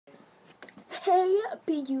Hey,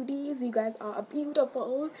 beauties, you guys are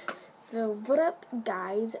beautiful. So, what up,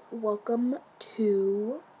 guys? Welcome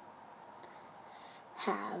to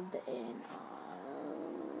have an,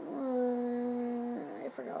 I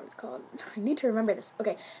forgot what it's called. I need to remember this.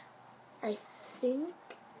 Okay, I think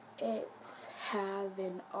it's have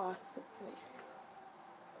an awesome,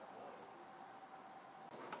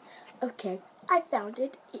 okay, I found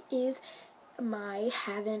it. It is my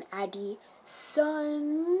have an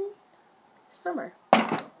addiSUN summer.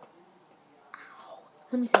 Let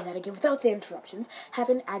me say that again without the interruptions. Have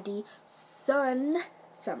an addiSUN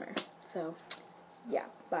summer. So, yeah,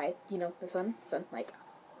 by, the sun, like,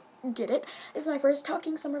 get it? This is my first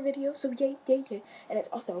talking summer video, so yay, yay, yay. And it's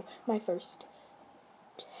also my first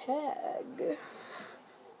tag.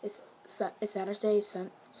 It's Saturday,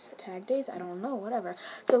 tag days? I don't know, whatever.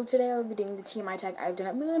 So today I'll be doing the TMI tag. I've done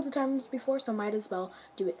it millions of times before, so might as well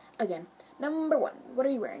do it again. Number 1, what are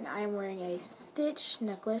you wearing? I am wearing a stitch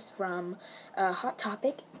necklace from Hot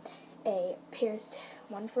Topic, a pierced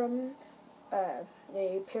one from, a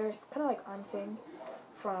pierced, kind of like arm thing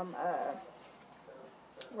from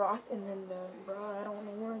Ross, and then the bra, I don't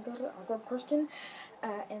know where I got it, I got Christian,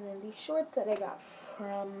 and then these shorts that I got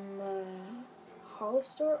from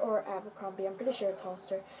Hollister or Abercrombie, I'm pretty sure it's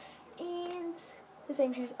Hollister, and the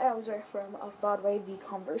same shoes I always wear from Off-Broadway, the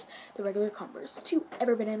Converse, the regular Converse. To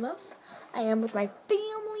Ever Been in Love? I am with my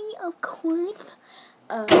family, of course.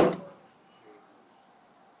 That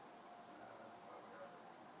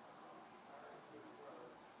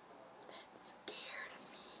scared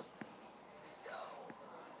me so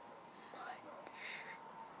much.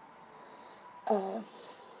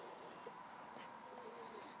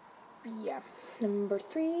 Yeah. Number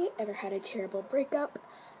 3, ever had a terrible breakup?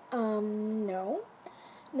 No.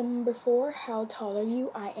 Number 4, how tall are you?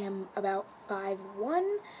 I am about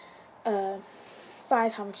 5'1".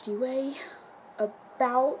 5, how much do you weigh?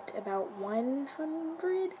 About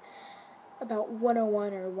 100? About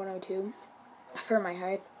 101 or 102 for my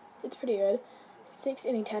height. It's pretty good. 6,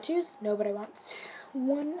 any tattoos? No, but I want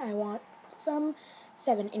 1. I want some.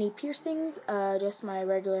 7, any piercings? Just my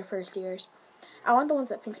regular first ears. I want the ones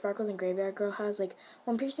that Pink Sparkles and Graveyard Girl has, like,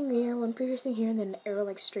 one piercing here, and then an arrow,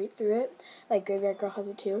 like, straight through it, like Graveyard Girl has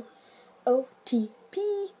it too.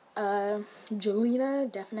 OTP, Jelena,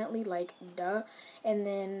 definitely, like, duh, and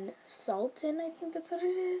then Sultan, I think that's what it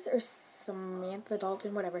is, or Samantha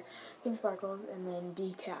Dalton, whatever, Pink Sparkles, and then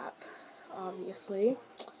Decap, obviously,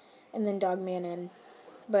 and then Dogman and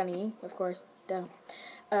Bunny, of course, duh.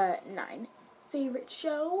 9. Favorite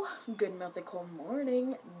show? Good Mythical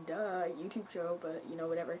Morning. Duh. YouTube show, but,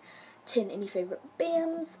 whatever. 10. Any favorite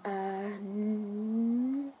bands?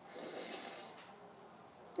 No.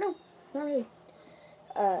 Not really.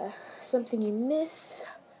 Something you miss?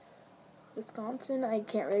 Wisconsin? I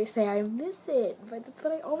can't really say I miss it, but that's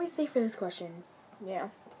what I always say for this question.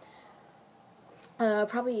 Yeah.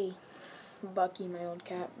 Probably Bucky, my old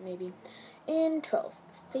cat, maybe. And 12.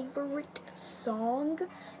 Favorite song?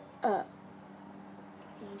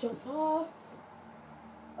 Jump off.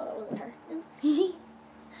 Oh, that wasn't her.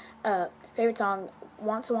 Favorite song,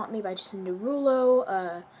 Want to Want Me by Jason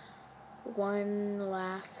Derulo. One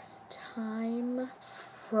Last Time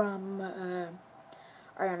from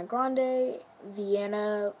Ariana Grande.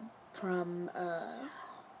 Vienna from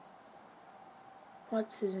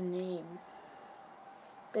what's his name?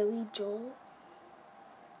 Billy Joel.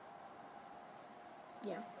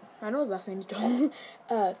 Yeah. I know his last name's Joel.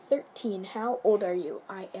 13. How old are you?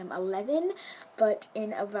 I am 11, but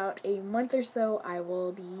in about a month or so, I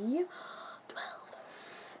will be 12.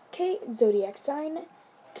 Okay, zodiac sign.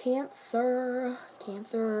 Cancer.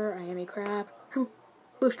 Cancer. I am a crab.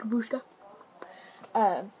 Booshka booshka.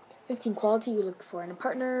 15. Quality you look for in a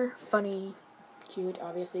partner. Funny. Cute,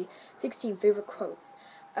 obviously. 16. Favorite quotes.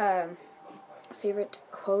 Favorite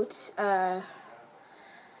quote.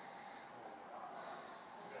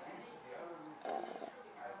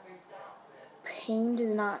 Pain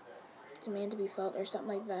does not demand to be felt, or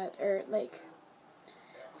something like that, or like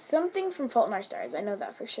something from Fault in Our Stars. I know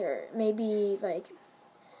that for sure. Maybe like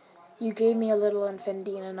you gave me a little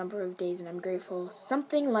infinity in a number of days and I'm grateful.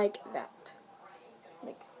 Something like that.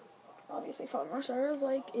 Like, obviously Fault in Our Stars,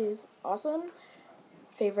 like, is awesome.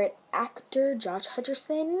 Favorite actor, Josh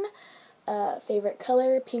Hutcherson. Favorite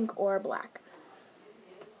color, pink or black.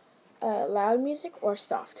 Loud music or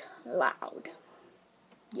soft? Loud.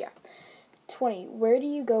 Yeah. 20. Where do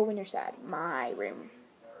you go when you're sad? My room.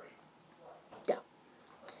 Duh.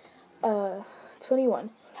 21.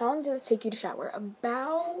 How long does it take you to shower?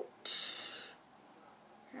 About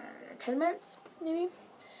 10 minutes, maybe?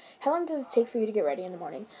 How long does it take for you to get ready in the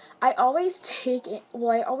morning? I always say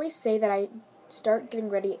that I start getting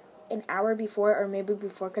ready an hour before or maybe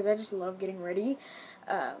before, because I just love getting ready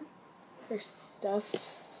for stuff,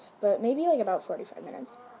 but maybe like about 45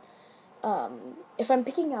 minutes. If I'm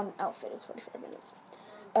picking out an outfit, it's 45 minutes.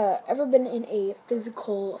 Ever been in a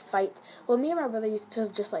physical fight? Well, me and my brother used to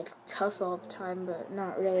just like tussle all the time, but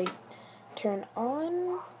not really. Turn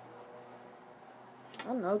on? I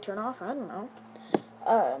don't know. Turn off? I don't know.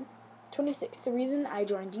 26. The reason I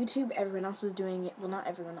joined YouTube, everyone else was doing it. Well, not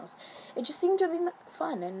everyone else. It just seemed to be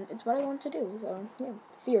fun, and it's what I want to do. So, yeah.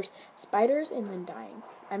 Fears. Spiders and then dying.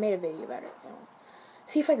 I made a video about it.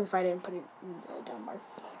 See if I can find it and put it in the down bar.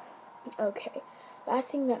 Okay.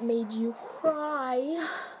 Last thing that made you cry.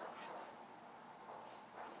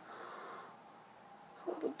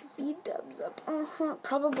 With the V-dubs up.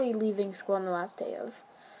 Probably leaving school on the last day of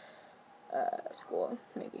school,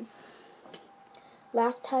 maybe.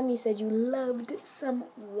 Last time you said you loved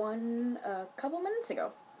someone a couple minutes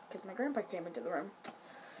ago, because my grandpa came into the room.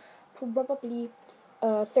 Probably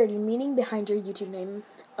 30. Meaning behind your YouTube name,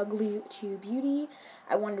 Ugly to Beauty.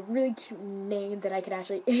 I wanted a really cute name that I could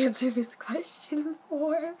actually answer this question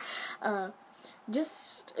for.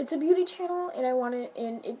 It's a beauty channel, and I want it,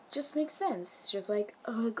 and it just makes sense. It's just like,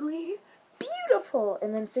 ugly, beautiful,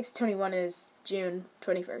 and then 6/21 is June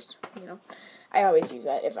 21st, you know. I always use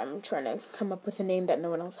that if I'm trying to come up with a name that no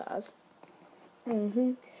one else has.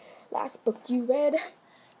 Last book you read,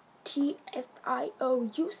 TFIOUS,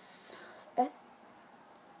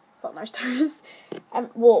 Fault in Our Stars.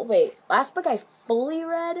 Well, wait, last book I fully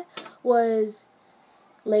read was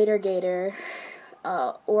Later Gator,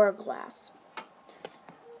 or Glass.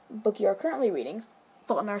 Book you are currently reading,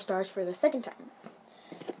 Fault in Our Stars for the second time.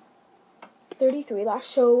 33. Last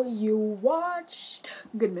show you watched,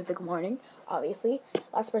 Good Mythical Morning, obviously.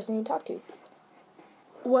 Last person you talked to.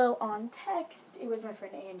 Well, on text, it was my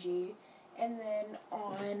friend Angie, and then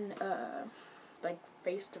on, like,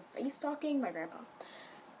 face-to-face talking, my grandpa,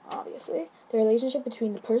 obviously. The relationship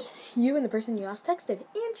between you and the person you last texted,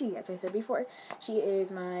 Angie, as I said before. She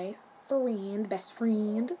is my friend, best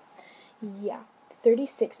friend. Yeah.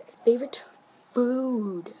 36. Favorite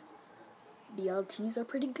food. BLTs are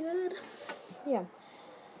pretty good. Yeah.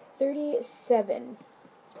 37.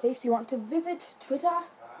 Place you want to visit. Twitter.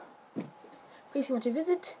 Place you want to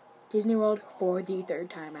visit. Disney World for the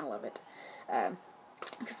third time. I love it.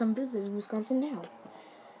 Because I'm visiting Wisconsin now.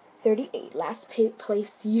 38. Last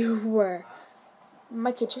place you were.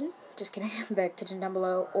 My kitchen. Just kidding. The kitchen down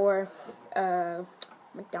below. Or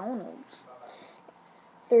McDonald's.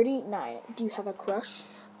 39. Do you have a crush?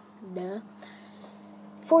 Duh.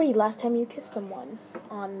 40. Last time you kissed someone.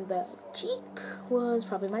 On the cheek was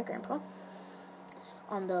probably my grandpa.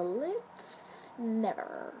 On the lips,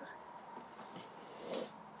 never.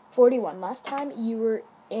 41. Last time you were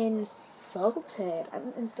insulted.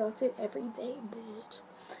 I'm insulted every day,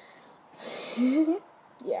 bitch.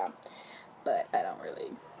 Yeah. But I don't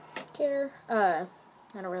really care. I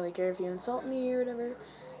don't really care if you insult me or whatever.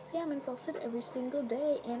 So yeah, I'm insulted every single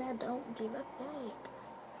day, and I don't give a fuck.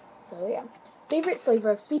 So yeah. Favorite flavor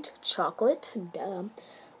of sweet chocolate? Duh.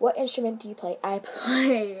 What instrument do you play? I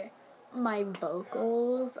play my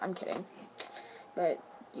vocals. I'm kidding. But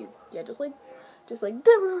yeah, just like yeah,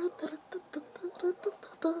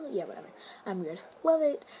 whatever. I'm weird. Love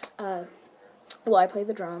it. Well, I play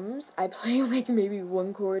the drums. I play like maybe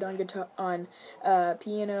one chord on guitar, on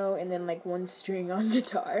piano, and then like one string on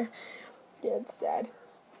guitar. Yeah, it's sad.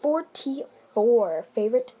 44.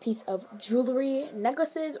 Favorite piece of jewelry,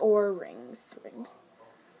 necklaces or rings? Rings.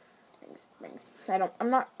 I'm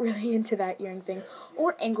not really into that earring thing.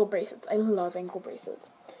 Or ankle bracelets. I love ankle bracelets.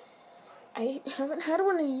 I haven't had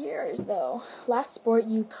one in years though. Last sport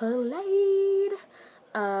you played?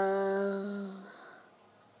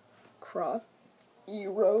 Cross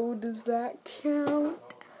Euro, does that count?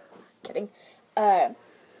 Kidding.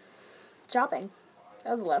 Shopping.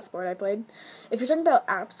 That was the last sport I played. If you're talking about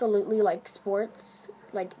absolutely, like, sports,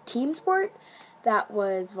 like, team sport, that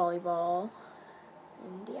was volleyball.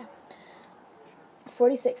 And, yeah.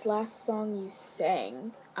 46. Last song you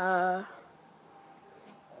sang. I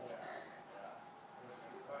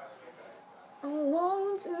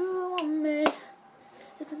want to admit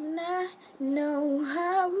it's something I know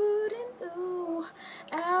I wouldn't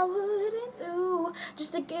do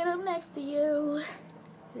just to get up next to you.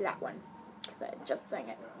 That one. Because I just sang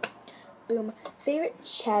it. Boom. Favorite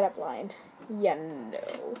chat up line? Yeah,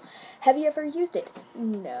 no. Have you ever used it?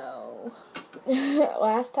 No.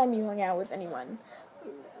 Last time you hung out with anyone,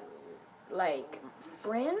 like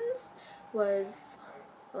friends, was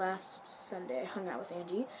last Sunday. I hung out with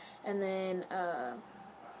Angie. And then,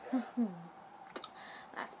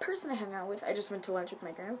 last person I hung out with, I just went to lunch with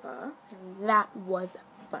my grandpa. And that was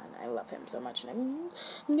fun. I love him so much, and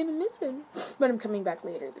I'm gonna miss him. But I'm coming back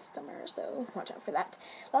later this summer, so watch out for that.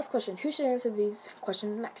 Last question. Who should answer these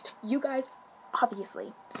questions next? You guys,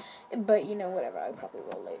 obviously. But, whatever. I probably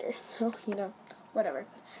will later. So, whatever.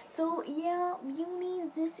 So, yeah,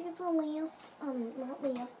 beauties, this is the last, not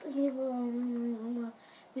last,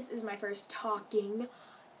 this is my first talking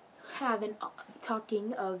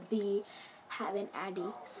of the Have an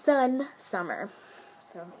addiSUN summer.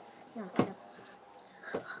 So,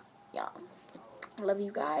 yeah. I love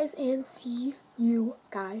you guys, and see you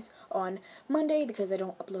guys on Monday, because I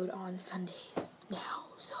don't upload on Sundays now.